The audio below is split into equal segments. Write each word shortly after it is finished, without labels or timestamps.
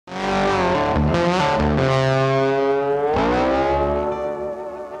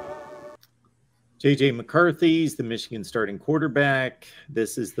J.J. McCarthy's the Michigan starting quarterback.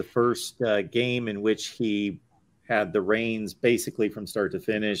 This is the first game in which he had the reins basically from start to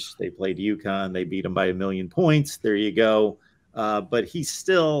finish. They played UConn. They beat them by 1,000,000 points. There you go. But he's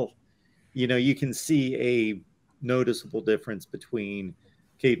still, you can see a noticeable difference between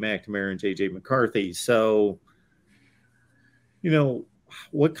Cade McNamara and J.J. McCarthy. So,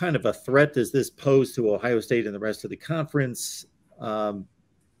 what kind of a threat does this pose to Ohio State and the rest of the conference?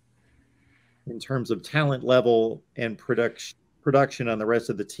 In terms of talent level and production on the rest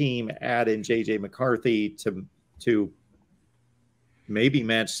of the team, add in J.J. McCarthy to maybe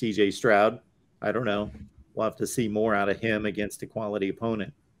match C.J. Stroud. I don't know. We'll have to see more out of him against a quality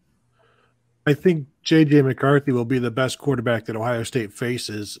opponent. I think J.J. McCarthy will be the best quarterback that Ohio State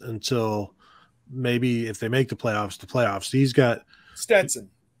faces until maybe if they make the playoffs. He's got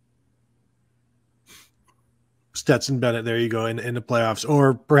Stetson Bennett, there you go, in the playoffs,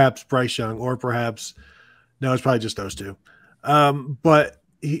 or perhaps Bryce Young, or perhaps no, it's probably just those two. But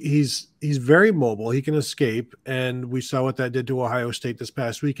he's very mobile. He can escape, and we saw what that did to Ohio State this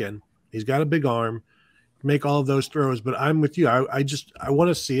past weekend. He's got a big arm, make all of those throws. But I'm with you. I want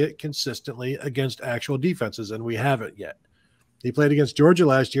to see it consistently against actual defenses, and we haven't yet. He played against Georgia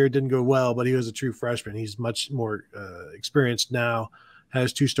last year. It didn't go well, but he was a true freshman. He's much more experienced now.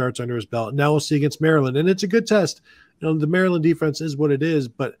 Has 2 starts under his belt. Now we'll see against Maryland, and it's a good test. The Maryland defense is what it is,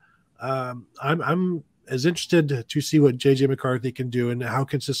 but I'm as interested to see what J.J. McCarthy can do and how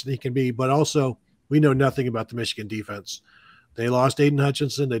consistent he can be. But also, we know nothing about the Michigan defense. They lost Aiden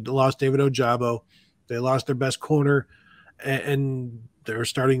Hutchinson. They lost David Ojabo. They lost their best corner, and they're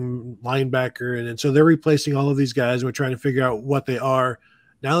starting linebacker, and so they're replacing all of these guys. We're trying to figure out what they are.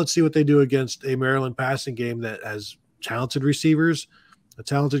 Now let's see what they do against a Maryland passing game that has talented receivers, a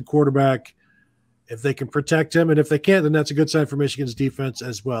talented quarterback. If they can protect him, and if they can't, then that's a good sign for Michigan's defense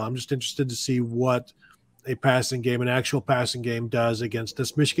as well. I'm just interested to see what a passing game, an actual passing game, does against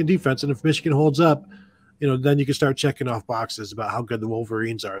this Michigan defense. And if Michigan holds up, then you can start checking off boxes about how good the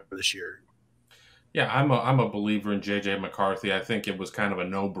Wolverines are this year. Yeah, I'm a believer in J.J. McCarthy. I think it was kind of a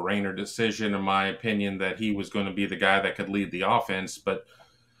no-brainer decision, in my opinion, that he was going to be the guy that could lead the offense. But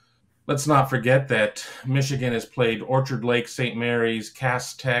let's not forget that Michigan has played Orchard Lake, St. Mary's,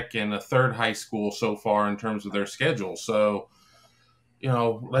 Cass Tech, and a third high school so far in terms of their schedule. So,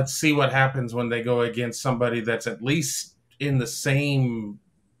 let's see what happens when they go against somebody that's at least in the same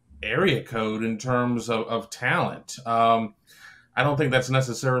area code in terms of talent. I don't think that's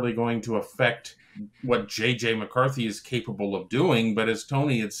necessarily going to affect what J.J. McCarthy is capable of doing. But as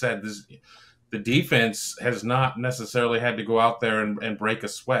Tony had said, the defense has not necessarily had to go out there and break a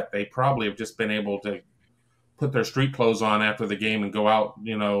sweat. They probably have just been able to put their street clothes on after the game and go out,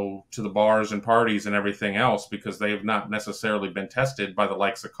 to the bars and parties and everything else, because they have not necessarily been tested by the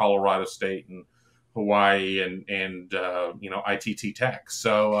likes of Colorado State and Hawaii and ITT Tech.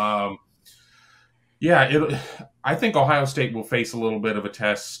 So, I think Ohio State will face a little bit of a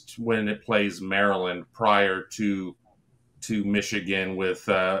test when it plays Maryland prior to Michigan with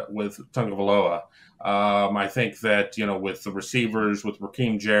Tagovailoa. I think that with the receivers, with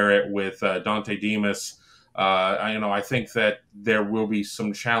Raheem Jarrett, with Dante Demas, I think that there will be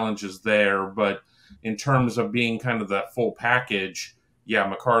some challenges there. But in terms of being kind of the full package,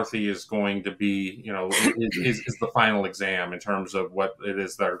 McCarthy is going to be is the final exam in terms of what it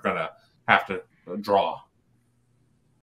is they're going to have to draw.